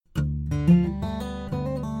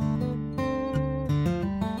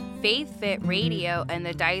Faith Fit Radio and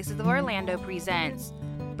the Diocese of Orlando presents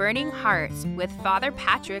Burning Hearts with Father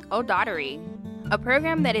Patrick O'Doherty, a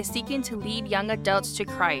program that is seeking to lead young adults to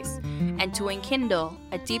Christ and to enkindle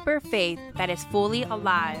a deeper faith that is fully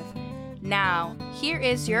alive. Now, here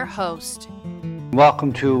is your host.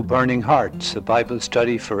 Welcome to Burning Hearts, a Bible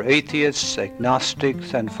study for atheists,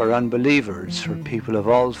 agnostics, and for unbelievers, for people of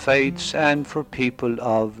all faiths and for people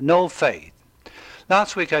of no faith.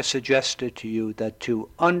 Last week I suggested to you that to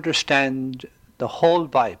understand the whole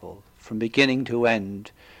Bible from beginning to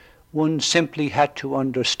end, one simply had to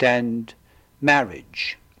understand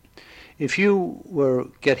marriage. If you were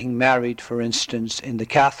getting married, for instance, in the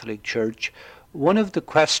Catholic Church, one of the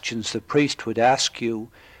questions the priest would ask you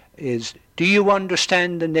is, do you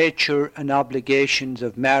understand the nature and obligations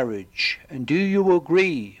of marriage? And do you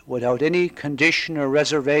agree, without any condition or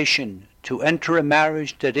reservation, to enter a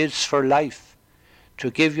marriage that is for life,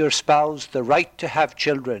 to give your spouse the right to have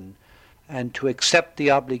children, and to accept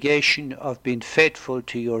the obligation of being faithful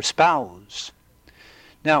to your spouse?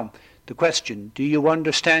 Now, the question, do you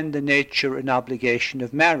understand the nature and obligation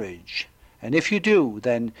of marriage? And if you do,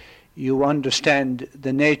 then you understand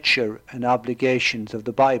the nature and obligations of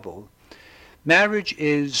the Bible. Marriage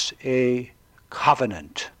is a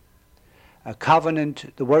covenant. A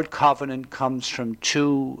covenant, the word covenant comes from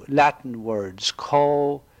two Latin words,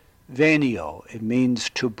 venio. It means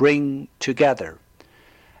to bring together.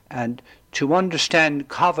 And to understand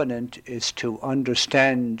covenant is to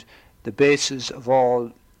understand the basis of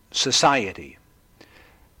all society.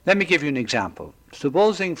 Let me give you an example.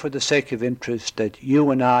 Supposing, for the sake of interest, that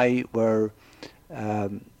you and I were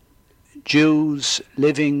Jews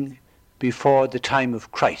living before the time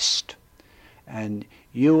of Christ, and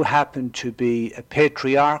you happen to be a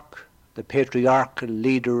patriarch, the patriarchal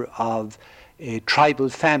leader of a tribal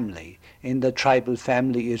family. In the tribal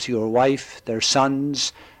family is your wife, their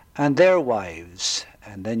sons, and their wives.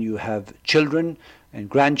 And then you have children and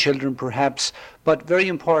grandchildren perhaps, but very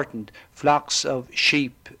important, flocks of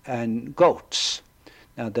sheep and goats.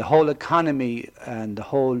 Now the whole economy and the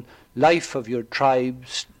whole life of your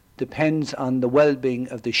tribes depends on the well-being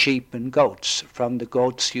of the sheep and goats. From the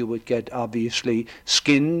goats you would get obviously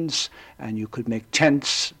skins, and you could make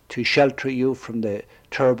tents to shelter you from the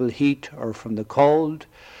terrible heat or from the cold.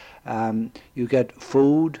 You get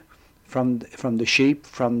food from the sheep,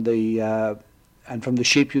 and from the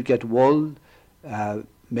sheep you get wool,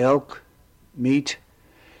 milk, meat.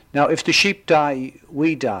 Now if the sheep die,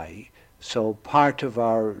 we die. So part of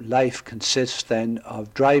our life consists then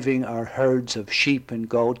of driving our herds of sheep and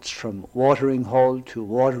goats from watering hole to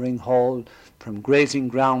watering hole, from grazing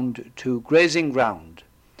ground to grazing ground.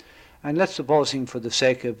 And let's supposing, for the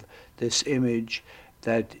sake of this image,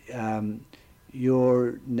 that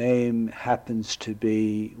your name happens to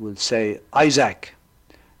be, we'll say, Isaac,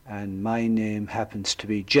 and my name happens to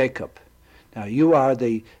be Jacob. Now you are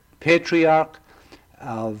the patriarch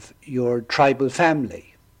of your tribal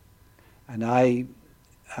family, and I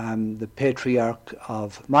am the patriarch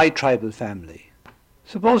of my tribal family.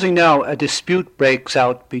 Supposing now a dispute breaks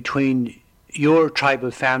out between your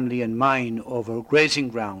tribal family and mine over grazing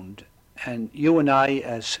ground, and you and I,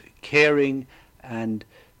 as caring and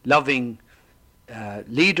loving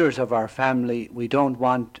leaders of our family, we don't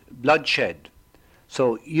want bloodshed.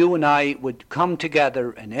 So you and I would come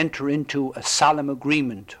together and enter into a solemn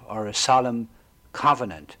agreement or a solemn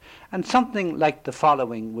covenant. And something like the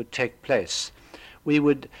following would take place. We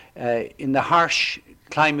would, in the harsh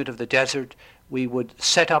climate of the desert, we would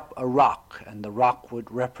set up a rock, and the rock would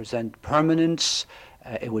represent permanence.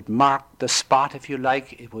 It would mark the spot, if you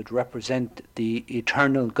like. It would represent the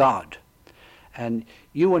eternal God. And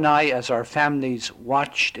you and I, as our families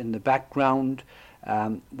watched in the background,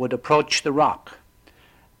 would approach the rock.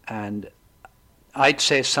 And I'd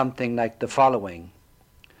say something like the following.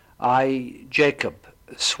 I, Jacob,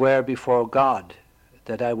 swear before God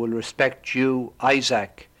that I will respect you,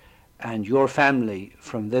 Isaac, and your family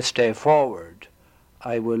from this day forward.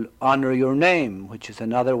 I will honor your name, which is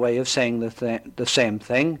another way of saying the same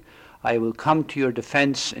thing. I will come to your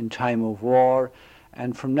defense in time of war,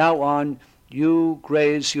 and from now on you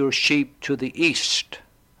graze your sheep to the east.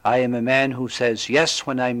 I am a man who says yes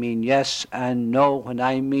when I mean yes and no when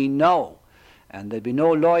I mean no. And there'd be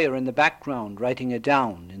no lawyer in the background writing it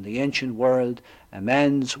down. In the ancient world, a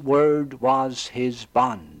man's word was his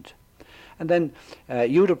bond. And then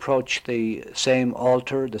you'd approach the same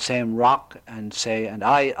altar, the same rock, and say, and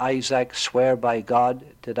I, Isaac, swear by God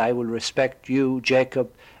that I will respect you,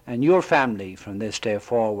 Jacob, and your family from this day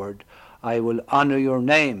forward. I will honor your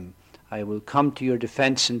name. I will come to your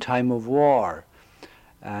defense in time of war.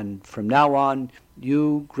 and from now on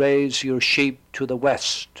you graze your sheep to the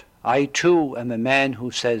west. I too am a man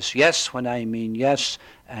who says yes when I mean yes,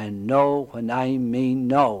 and no when I mean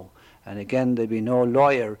no. And again, there'd be no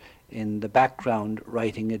lawyer in the background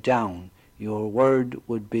writing it down. Your word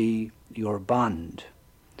would be your bond.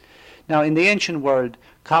 Now, in the ancient world,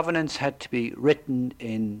 covenants had to be written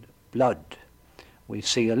in blood. We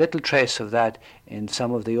see a little trace of that in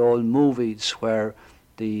some of the old movies where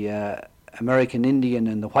the American Indian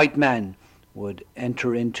and the white man would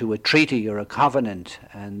enter into a treaty or a covenant,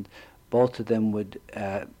 and both of them would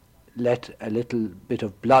let a little bit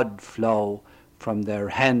of blood flow from their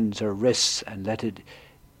hands or wrists and let it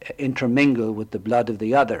intermingle with the blood of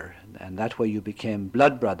the other, and that way you became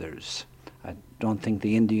blood brothers. I don't think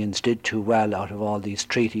the Indians did too well out of all these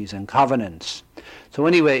treaties and covenants. So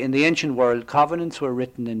anyway, in the ancient world, covenants were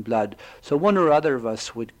written in blood. So one or other of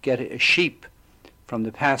us would get a sheep from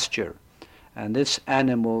the pasture, and this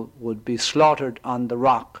animal would be slaughtered on the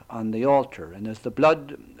rock, on the altar. And as the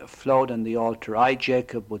blood flowed on the altar, I,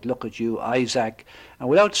 Jacob, would look at you, Isaac, and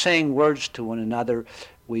without saying words to one another,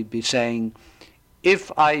 we'd be saying,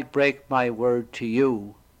 if I break my word to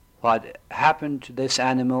you, what happened to this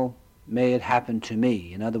animal, may it happen to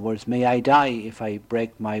me. In other words, may I die if I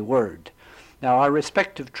break my word. Now, our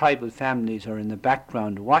respective tribal families are in the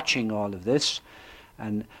background watching all of this,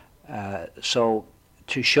 and so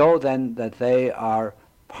to show then that they are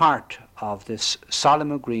part of this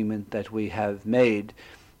solemn agreement that we have made,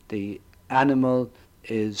 the animal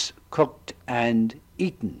is cooked and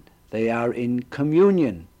eaten. They are in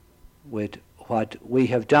communion with what we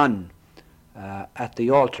have done at the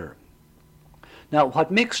altar. Now,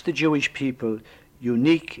 what makes the Jewish people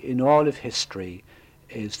unique in all of history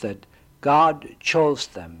is that God chose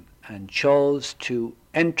them and chose to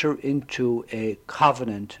enter into a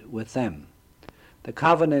covenant with them. The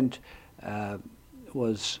covenant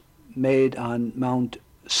was made on Mount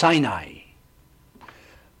Sinai.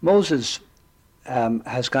 Moses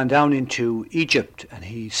has gone down into Egypt, and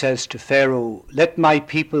he says to Pharaoh, let my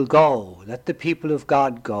people go, let the people of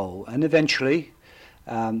God go. And eventually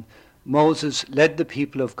Moses led the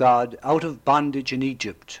people of God out of bondage in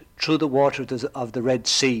Egypt, through the waters of the Red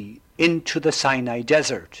Sea, into the Sinai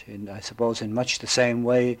desert, I suppose in much the same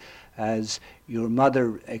way as your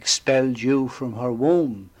mother expelled you from her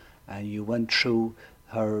womb, and you went through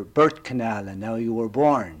her birth canal, and now you were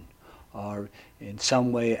born. Or in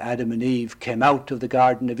some way Adam and Eve came out of the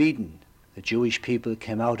Garden of Eden. The Jewish people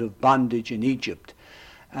came out of bondage in Egypt.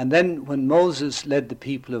 And then when Moses led the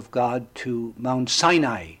people of God to Mount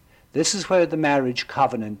Sinai, this is where the marriage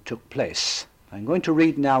covenant took place. I'm going to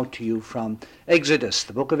read now to you from Exodus,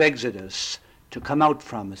 the book of Exodus. To come out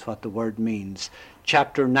from is what the word means.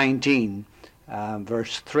 Chapter 19,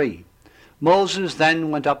 verse 3. Moses then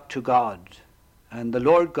went up to God, and the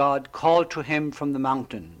Lord God called to him from the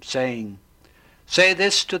mountain, saying, say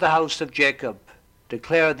this to the house of Jacob,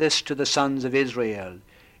 declare this to the sons of Israel.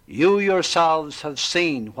 You yourselves have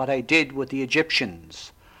seen what I did with the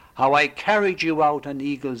Egyptians, how I carried you out on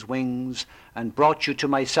eagle's wings and brought you to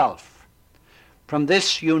myself. From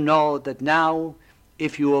this you know that now,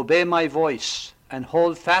 if you obey my voice and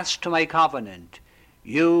hold fast to my covenant,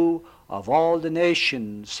 you of all the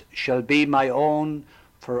nations shall be my own,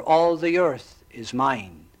 for all the earth is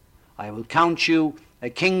mine. I will count you a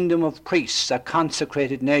kingdom of priests, a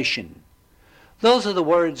consecrated nation. Those are the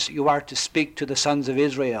words you are to speak to the sons of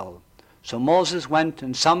Israel. So Moses went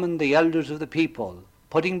and summoned the elders of the people,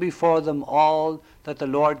 putting before them all that the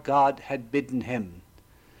Lord God had bidden him.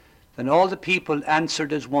 Then all the people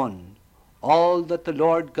answered as one, all that the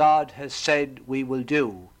Lord God has said we will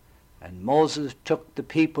do. And Moses took the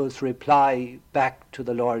people's reply back to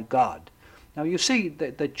the Lord God. Now you see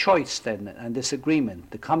the choice then and this agreement,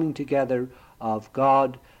 the coming together of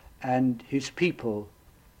God and his people,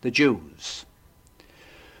 the Jews.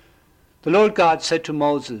 The Lord God said to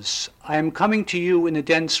Moses, I am coming to you in a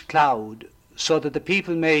dense cloud, so that the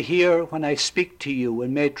people may hear when I speak to you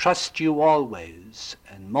and may trust you always.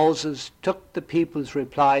 And Moses took the people's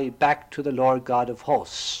reply back to the Lord God of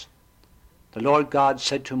hosts. The Lord God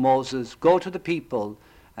said to Moses, go to the people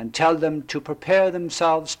and tell them to prepare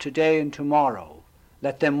themselves today and tomorrow.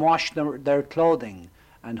 Let them wash their clothing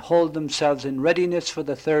and hold themselves in readiness for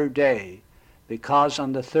the third day, because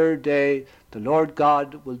on the third day the Lord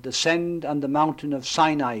God will descend on the mountain of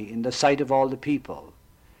Sinai in the sight of all the people.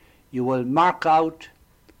 You will mark out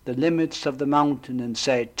the limits of the mountain and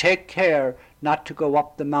say, take care not to go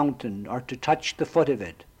up the mountain or to touch the foot of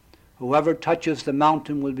it. Whoever touches the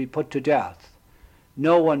mountain will be put to death.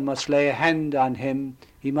 No one must lay a hand on him.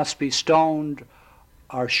 He must be stoned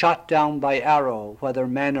or shot down by arrow, whether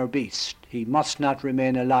man or beast, he must not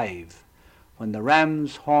remain alive. When the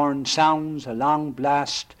ram's horn sounds a long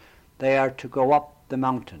blast, they are to go up the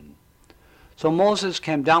mountain. So Moses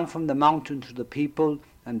came down from the mountain to the people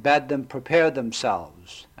and bade them prepare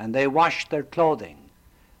themselves, and they washed their clothing.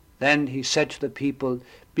 Then he said to the people,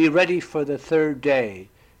 Be ready for the third day.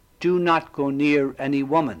 Do not go near any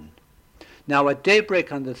woman. Now at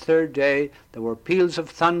daybreak on the third day there were peals of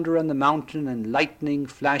thunder on the mountain, and lightning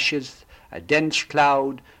flashes, a dense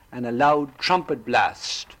cloud, and a loud trumpet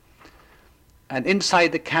blast. And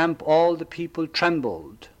inside the camp all the people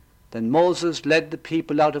trembled. Then Moses led the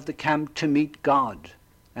people out of the camp to meet God,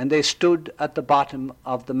 and they stood at the bottom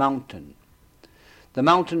of the mountain. The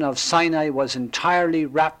mountain of Sinai was entirely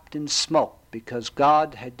wrapped in smoke, because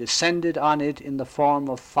God had descended on it in the form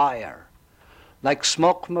of fire. Like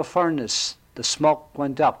smoke from a furnace, the smoke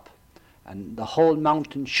went up, and the whole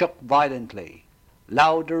mountain shook violently.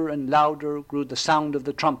 Louder and louder grew the sound of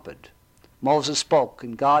the trumpet. Moses spoke,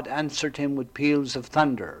 and God answered him with peals of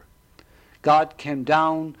thunder. God came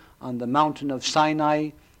down on the mountain of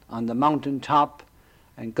Sinai, on the mountain top,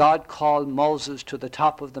 and God called Moses to the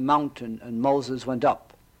top of the mountain, and Moses went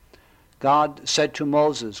up. God said to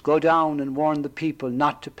Moses, Go down and warn the people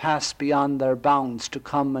not to pass beyond their bounds to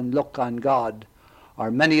come and look on God,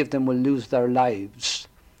 or many of them will lose their lives.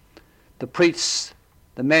 The priests,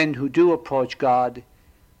 the men who do approach God,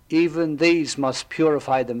 even these must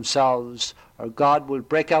purify themselves, or God will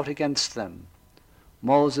break out against them.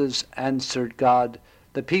 Moses answered God,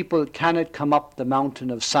 The people cannot come up the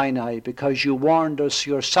mountain of Sinai, because you warned us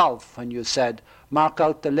yourself when you said, Mark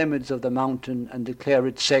out the limits of the mountain and declare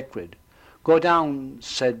it sacred. Go down,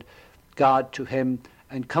 said God to him,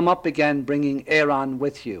 and come up again, bringing Aaron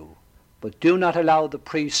with you. But do not allow the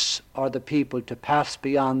priests or the people to pass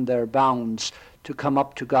beyond their bounds to come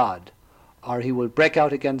up to God, or he will break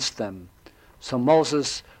out against them. So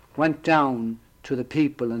Moses went down to the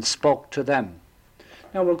people and spoke to them.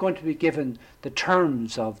 Now we're going to be given the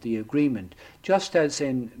terms of the agreement. Just as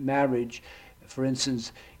in marriage, for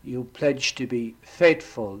instance, you pledge to be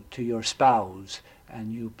faithful to your spouse,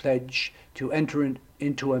 and you pledge to enter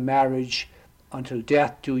into a marriage until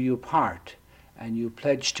death do you part, and you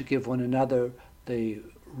pledge to give one another the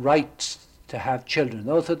rights to have children.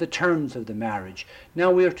 Those are the terms of the marriage.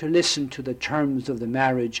 Now we are to listen to the terms of the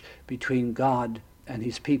marriage between God and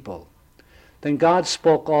his people. Then God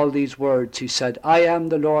spoke all these words. He said, I am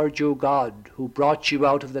the Lord your God, who brought you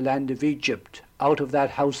out of the land of Egypt, out of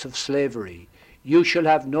that house of slavery. You shall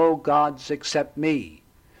have no gods except me.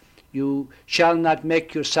 You shall not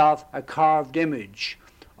make yourself a carved image,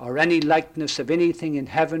 or any likeness of anything in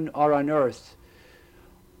heaven or on earth,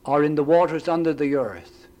 or in the waters under the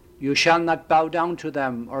earth. You shall not bow down to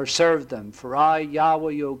them or serve them, for I,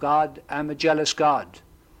 Yahweh your God, am a jealous God.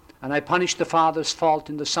 And I punish the father's fault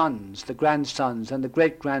in the sons, the grandsons, and the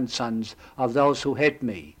great-grandsons of those who hate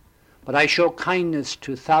me. But I show kindness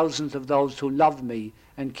to thousands of those who love me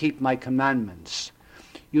and keep my commandments.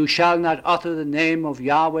 You shall not utter the name of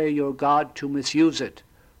Yahweh your God to misuse it,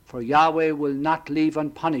 for Yahweh will not leave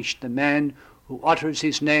unpunished the man who utters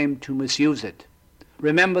his name to misuse it.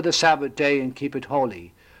 Remember the Sabbath day and keep it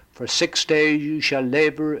holy. For 6 days you shall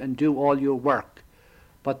labor and do all your work.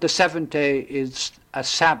 But the seventh day is a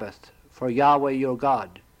Sabbath for Yahweh your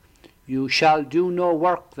God. You shall do no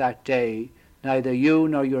work that day, neither you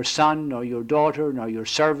nor your son, nor your daughter, nor your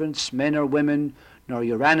servants, men or women, nor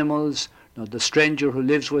your animals, nor the stranger who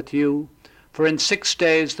lives with you. For in 6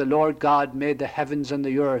 days the Lord God made the heavens and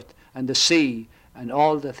the earth and the sea and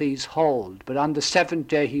all that these hold. But on the seventh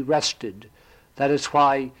day he rested. That is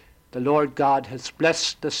why the Lord God has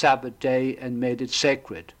blessed the Sabbath day and made it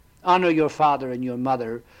sacred. Honor your father and your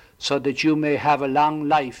mother, so that you may have a long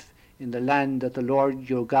life in the land that the Lord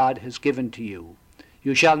your God has given to you.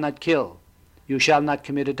 You shall not kill. You shall not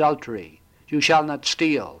commit adultery. You shall not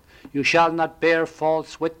steal. You shall not bear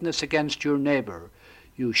false witness against your neighbor.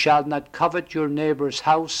 You shall not covet your neighbor's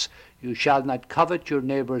house. You shall not covet your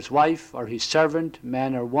neighbor's wife, or his servant,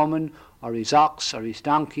 man or woman, or his ox, or his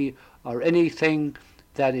donkey, or anything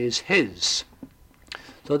that is his.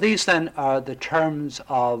 So these then are the terms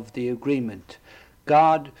of the agreement.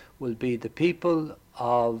 God will be the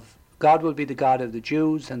God will be the God of the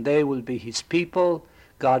Jews, and they will be his people.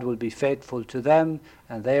 God will be faithful to them,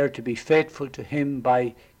 and they are to be faithful to him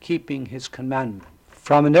by keeping his commandments.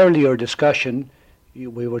 From an earlier discussion,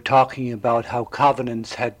 we were talking about how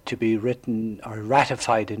covenants had to be written or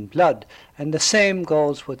ratified in blood, and the same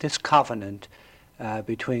goes with this covenant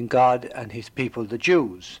between God and his people, the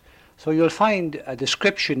Jews. So you'll find a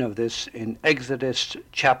description of this in Exodus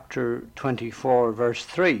chapter 24, verse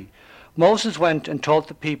 3. Moses went and told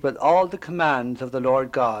the people all the commands of the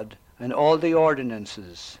Lord God and all the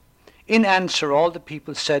ordinances. In answer, all the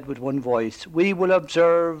people said with one voice, "We will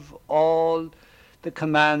observe all the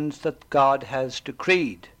commands that God has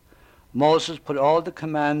decreed." Moses put all the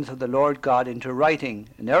commands of the Lord God into writing,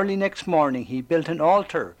 and early next morning he built an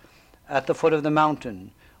altar at the foot of the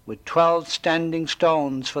mountain with 12 standing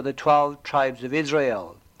stones for the 12 tribes of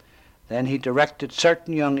Israel. Then he directed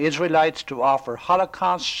certain young Israelites to offer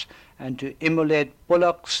holocausts and to immolate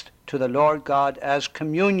bullocks to the Lord God as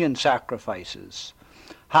communion sacrifices.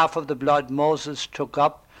 Half of the blood Moses took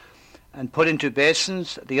up and put into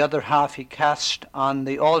basins, the other half he cast on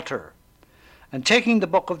the altar. And taking the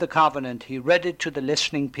book of the covenant, he read it to the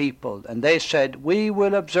listening people, and they said, "We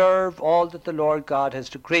will observe all that the Lord God has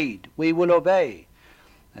decreed. We will obey."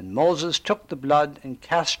 And Moses took the blood and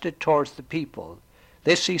cast it towards the people.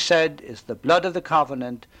 "This," he said, "is the blood of the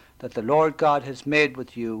covenant that the Lord God has made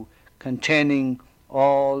with you, containing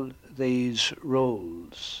all these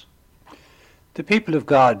rules." The people of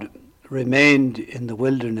God remained in the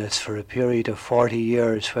wilderness for a period of 40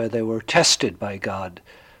 years where they were tested by God.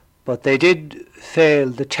 But they did fail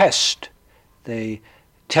the test. They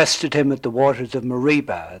tested him at the waters of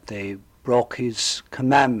Meribah. They broke his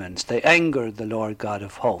commandments. They angered the Lord God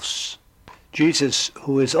of hosts. Jesus,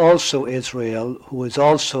 who is also Israel, who is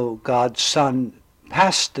also God's Son,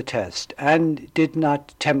 passed the test and did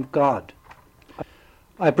not tempt God.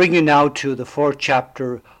 I bring you now to the 4th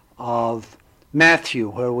chapter of Matthew,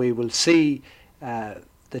 where we will see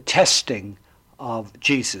the testing of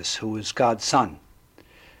Jesus, who is God's Son.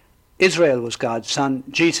 Israel was God's son,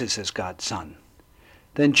 Jesus is God's son.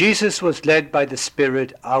 Then Jesus was led by the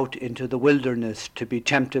Spirit out into the wilderness to be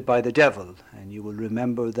tempted by the devil. And you will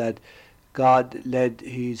remember that God led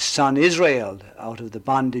his son Israel out of the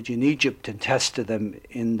bondage in Egypt and tested them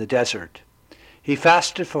in the desert. He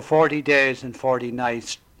fasted for 40 days and 40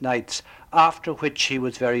 nights, after which he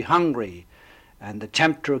was very hungry. And the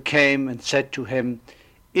tempter came and said to him,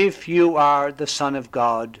 "If you are the Son of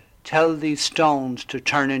God, tell these stones to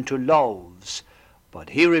turn into loaves."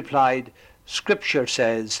 But he replied, "Scripture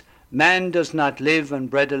says, man does not live on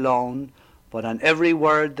bread alone, but on every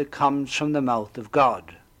word that comes from the mouth of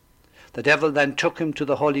God." The devil then took him to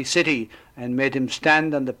the holy city and made him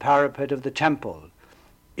stand on the parapet of the temple.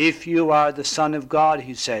 "If you are the Son of God,"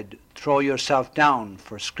 he said, "throw yourself down,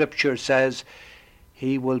 for Scripture says,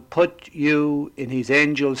 he will put you in his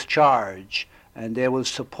angels' charge, and they will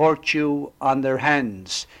support you on their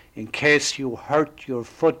hands, in case you hurt your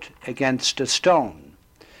foot against a stone."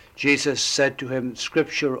 Jesus said to him,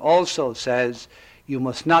 "Scripture also says, you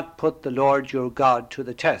must not put the Lord your God to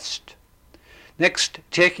the test." Next,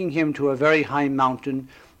 taking him to a very high mountain,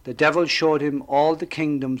 the devil showed him all the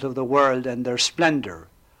kingdoms of the world and their splendor.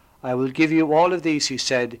 "I will give you all of these," he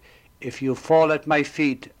said, "if you fall at my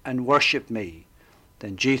feet and worship me."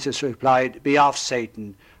 Then Jesus replied, "Be off,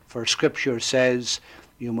 Satan, for Scripture says,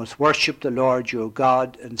 you must worship the Lord your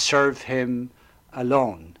God and serve him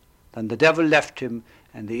alone." Then the devil left him,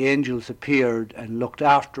 and the angels appeared and looked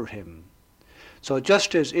after him. So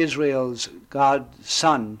just as Israel's God's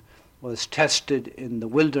Son was tested in the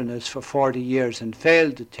wilderness for 40 years and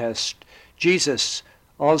failed the test, Jesus,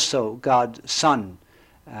 also God's Son,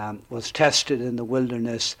 was tested in the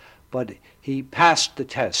wilderness, but he passed the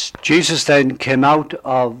test. Jesus then came out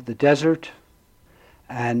of the desert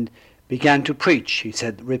and began to preach. He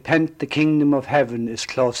said, "Repent, the kingdom of heaven is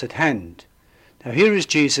close at hand." Now here is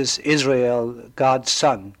Jesus, Israel, God's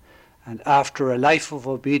Son, and after a life of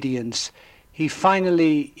obedience, he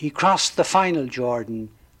crossed the final Jordan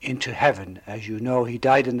into heaven. As you know, he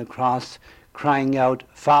died on the cross, crying out,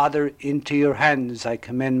 "Father, into your hands I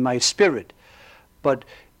commend my spirit." But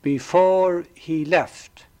before he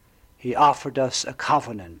left, he offered us a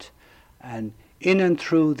covenant, and in and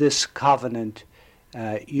through this covenant,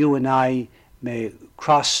 you and I may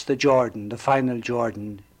cross the Jordan, the final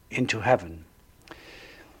Jordan, into heaven.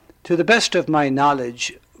 To the best of my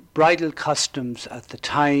knowledge, bridal customs at the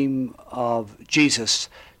time of Jesus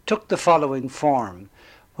took the following form.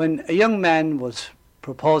 When a young man was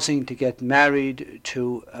proposing to get married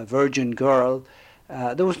to a virgin girl,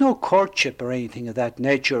 there was no courtship or anything of that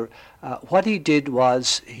nature. What he did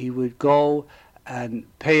was he would go and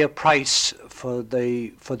pay a price for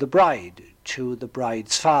the bride to the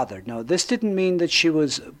bride's father. Now, this didn't mean that she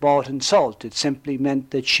was bought and sold. It simply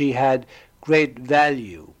meant that she had great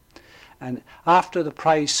value. And after the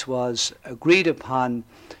price was agreed upon,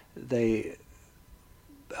 the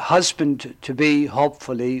husband-to-be,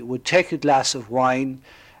 hopefully, would take a glass of wine,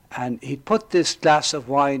 and he'd put this glass of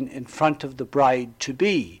wine in front of the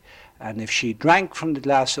bride-to-be. And if she drank from the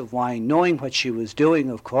glass of wine, knowing what she was doing,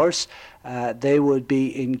 of course, they would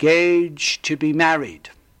be engaged to be married.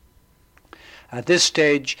 At this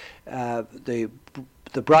stage, the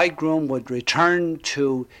bridegroom would return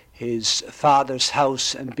to his father's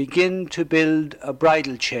house and begin to build a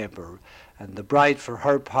bridal chamber. And the bride, for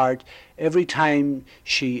her part, every time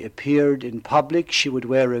she appeared in public, she would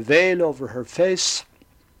wear a veil over her face,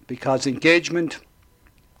 because engagement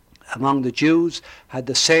among the Jews had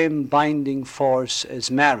the same binding force as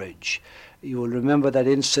marriage. You will remember that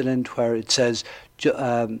incident where it says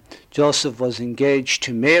Joseph was engaged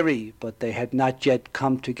to Mary, but they had not yet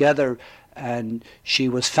come together, and she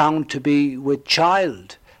was found to be with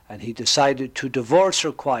child, and he decided to divorce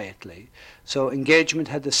her quietly. So engagement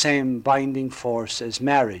had the same binding force as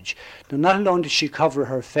marriage. Now, not alone did she cover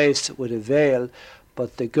her face with a veil,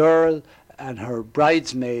 but the girl and her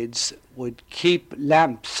bridesmaids would keep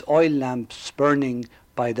lamps, oil lamps, burning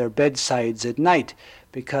by their bedsides at night,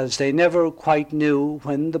 because they never quite knew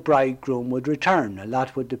when the bridegroom would return. A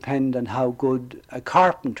lot would depend on how good a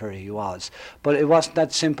carpenter he was. But it wasn't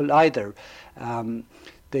that simple either.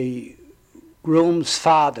 The groom's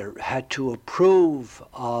father had to approve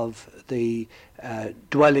of the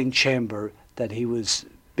dwelling chamber that he was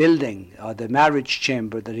building, or the marriage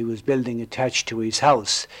chamber that he was building attached to his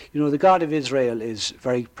house. You know, the God of Israel is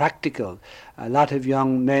very practical. A lot of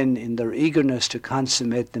young men, in their eagerness to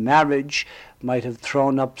consummate the marriage, might have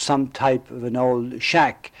thrown up some type of an old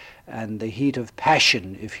shack, and the heat of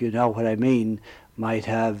passion, if you know what I mean, might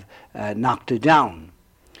have knocked it down.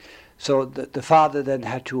 So the father then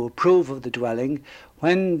had to approve of the dwelling.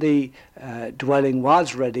 When the dwelling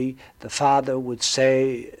was ready, the father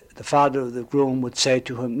of the groom would say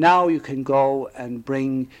to him, "Now you can go and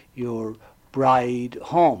bring your bride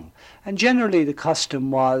home." And generally the custom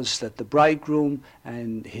was that the bridegroom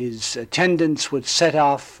and his attendants would set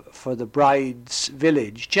off for the bride's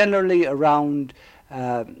village, generally around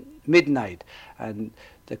midnight. And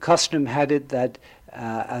the custom had it that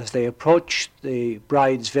as they approached the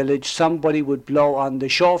bride's village, somebody would blow on the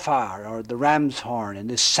shofar or the ram's horn, and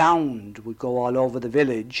this sound would go all over the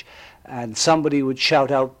village, and somebody would shout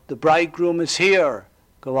out, "The bridegroom is here,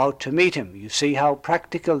 go out to meet him." You see how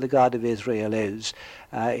practical the God of Israel is.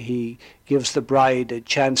 He gives the bride a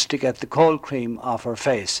chance to get the cold cream off her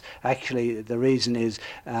face. Actually, the reason is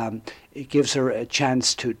it gives her a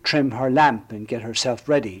chance to trim her lamp and get herself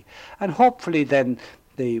ready. And hopefully then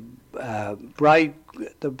the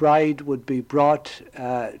bride would be brought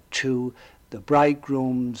to the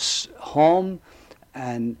bridegroom's home,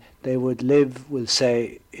 and they would live, we'll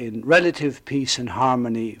say, in relative peace and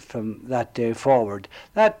harmony from that day forward.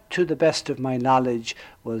 That, to the best of my knowledge,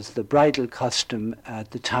 was the bridal custom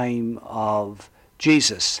at the time of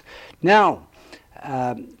Jesus. Now,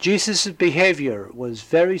 Jesus' behavior was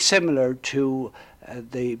very similar to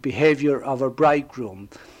the behavior of a bridegroom.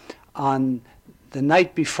 On the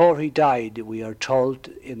night before he died, we are told,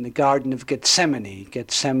 in the Garden of Gethsemane.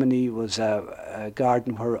 Gethsemane was a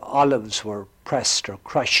garden where olives were pressed or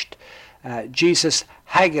crushed. Jesus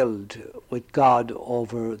haggled with God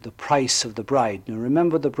over the price of the bride. Now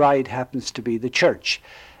remember, the bride happens to be the church.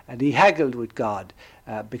 And he haggled with God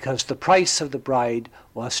because the price of the bride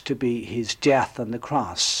was to be his death on the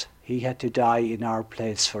cross. He had to die in our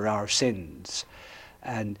place for our sins.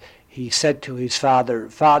 And he said to his father,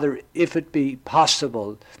 "Father, if it be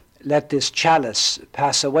possible, let this chalice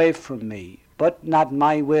pass away from me, but not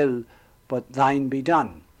my will, but thine be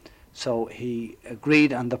done." So he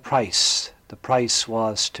agreed on the price. The price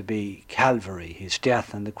was to be Calvary, his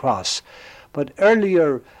death on the cross. But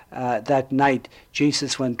earlier that night,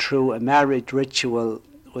 Jesus went through a marriage ritual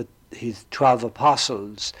with his 12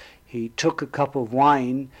 apostles. He took a cup of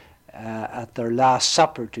wine at their last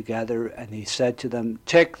supper together, and he said to them,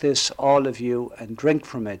 "Take this, all of you, and drink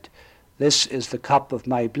from it. This is the cup of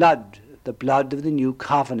my blood, the blood of the new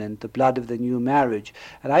covenant, the blood of the new marriage."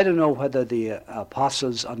 And I don't know whether the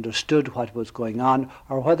apostles understood what was going on,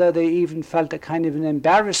 or whether they even felt a kind of an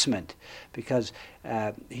embarrassment, because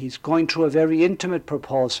he's going through a very intimate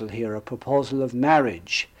proposal here, a proposal of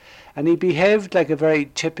marriage. And he behaved like a very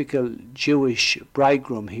typical Jewish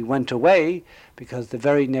bridegroom. He went away because the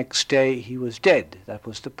very next day he was dead. That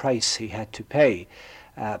was the price he had to pay.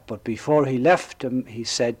 But before he left them, he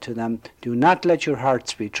said to them, "Do not let your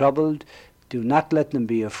hearts be troubled. Do not let them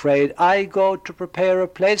be afraid. I go to prepare a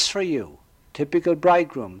place for you." Typical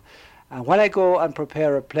bridegroom. "And when I go and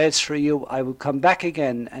prepare a place for you, I will come back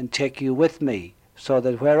again and take you with me, so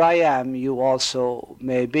that where I am, you also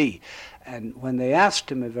may be." And when they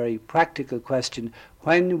asked him a very practical question,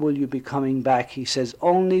 "When will you be coming back?" he says,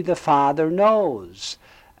 "Only the Father knows."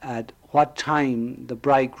 And what time the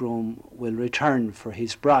bridegroom will return for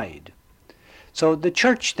his bride. So the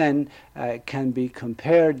church then can be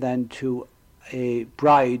compared then to a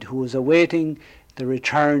bride who is awaiting the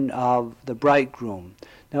return of the bridegroom.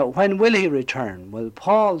 Now, when will he return? Well,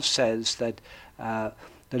 Paul says that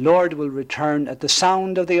the Lord will return at the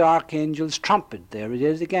sound of the archangel's trumpet. There it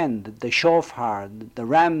is again, the shofar, the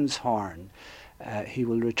ram's horn. He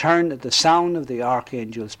will return at the sound of the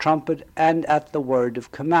archangel's trumpet and at the word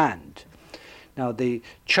of command. Now, the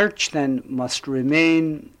church then must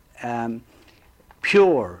remain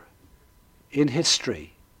pure in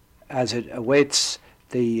history as it awaits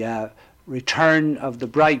the return of the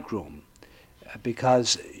bridegroom,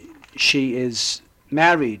 because she is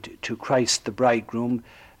married to Christ the bridegroom,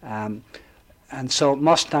 and so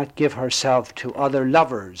must not give herself to other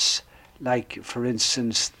lovers, like, for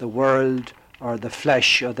instance, the world or the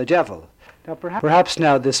flesh or the devil. Now, perhaps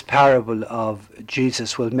now this parable of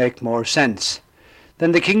Jesus will make more sense.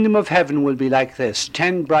 Then the kingdom of heaven will be like this.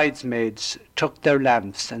 10 bridesmaids took their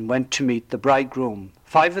lamps and went to meet the bridegroom.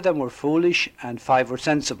 5 of them were foolish and 5 were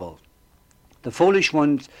sensible. The foolish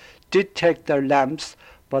ones did take their lamps,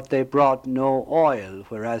 but they brought no oil,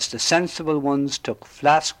 whereas the sensible ones took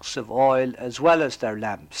flasks of oil as well as their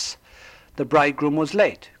lamps. The bridegroom was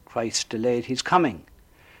late. Christ delayed his coming,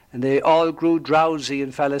 and they all grew drowsy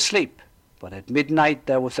and fell asleep. But at midnight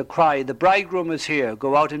there was a cry, "The bridegroom is here,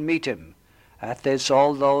 go out and meet him." At this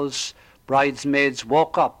all those bridesmaids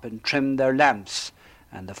woke up and trimmed their lamps.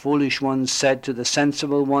 And the foolish ones said to the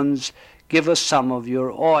sensible ones, "Give us some of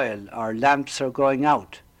your oil, our lamps are going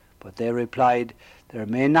out." But they replied, "There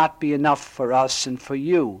may not be enough for us and for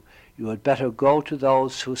you. You had better go to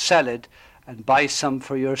those who sell it and buy some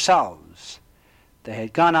for yourselves." They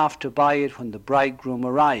had gone off to buy it when the bridegroom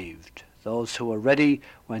arrived. Those who were ready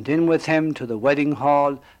went in with him to the wedding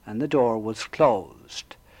hall, and the door was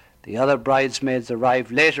closed. The other bridesmaids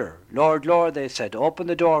arrived later. "Lord, Lord," they said, "open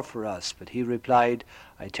the door for us." But he replied,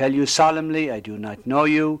 "I tell you solemnly, I do not know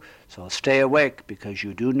you, so stay awake, because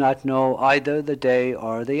you do not know either the day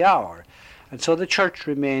or the hour." And so the church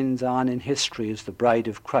remains on in history as the bride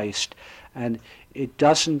of Christ, and it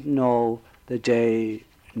doesn't know the day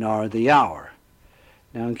nor the hour.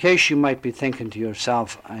 Now, in case you might be thinking to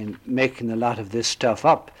yourself, I'm making a lot of this stuff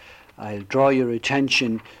up, I'll draw your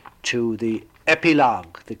attention to the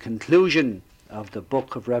epilogue, the conclusion of the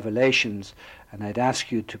book of Revelations, and I'd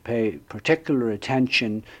ask you to pay particular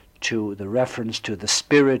attention to the reference to the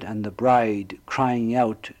Spirit and the bride crying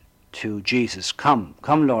out to Jesus, "Come,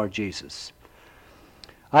 come, Lord Jesus."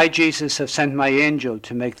 "I, Jesus, have sent my angel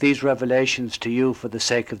to make these revelations to you for the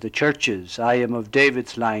sake of the churches. I am of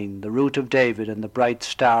David's line, the root of David and the bright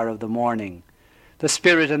star of the morning. The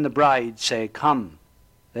Spirit and the bride say, 'Come.'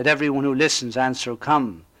 Let everyone who listens answer,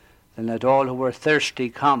 'Come.' Then let all who are thirsty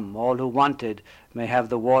come, all who want it may have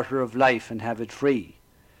the water of life and have it free.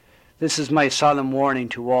 This is my solemn warning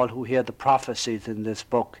to all who hear the prophecies in this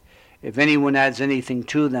book. If anyone adds anything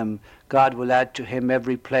to them, God will add to him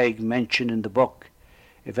every plague mentioned in the book.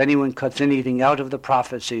 If anyone cuts anything out of the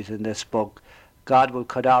prophecies in this book, God will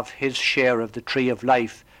cut off his share of the tree of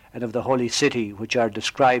life and of the holy city which are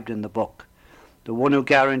described in the book. The one who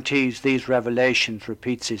guarantees these revelations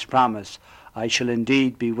repeats his promise, 'I shall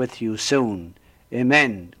indeed be with you soon.'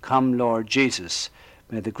 Amen. Come, Lord Jesus.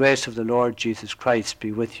 May the grace of the Lord Jesus Christ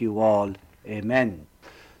be with you all. Amen."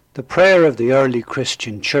 The prayer of the early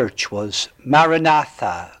Christian church was,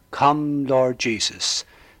 "Maranatha, come, Lord Jesus."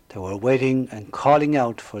 They were waiting and calling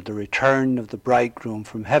out for the return of the bridegroom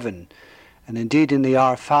from heaven. And indeed in the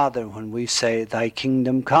Our Father, when we say, "Thy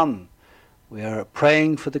kingdom come," we are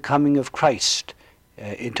praying for the coming of Christ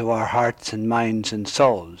into our hearts and minds and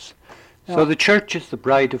souls. So the church is the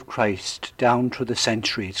bride of Christ down through the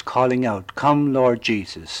centuries, calling out, "Come, Lord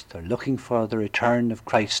Jesus." They're looking for the return of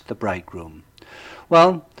Christ the bridegroom.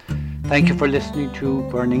 Well, thank you for listening to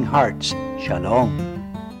Burning Hearts. Shalom.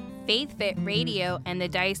 Faith Fit Radio and the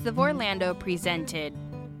Diocese of Orlando presented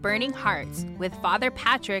Burning Hearts with Father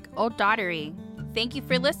Patrick O'Daugherty. Thank you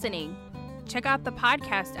for listening. Check out the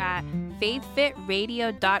podcast at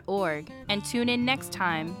faithfitradio.org and tune in next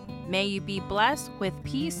time. May you be blessed with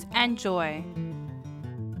peace and joy.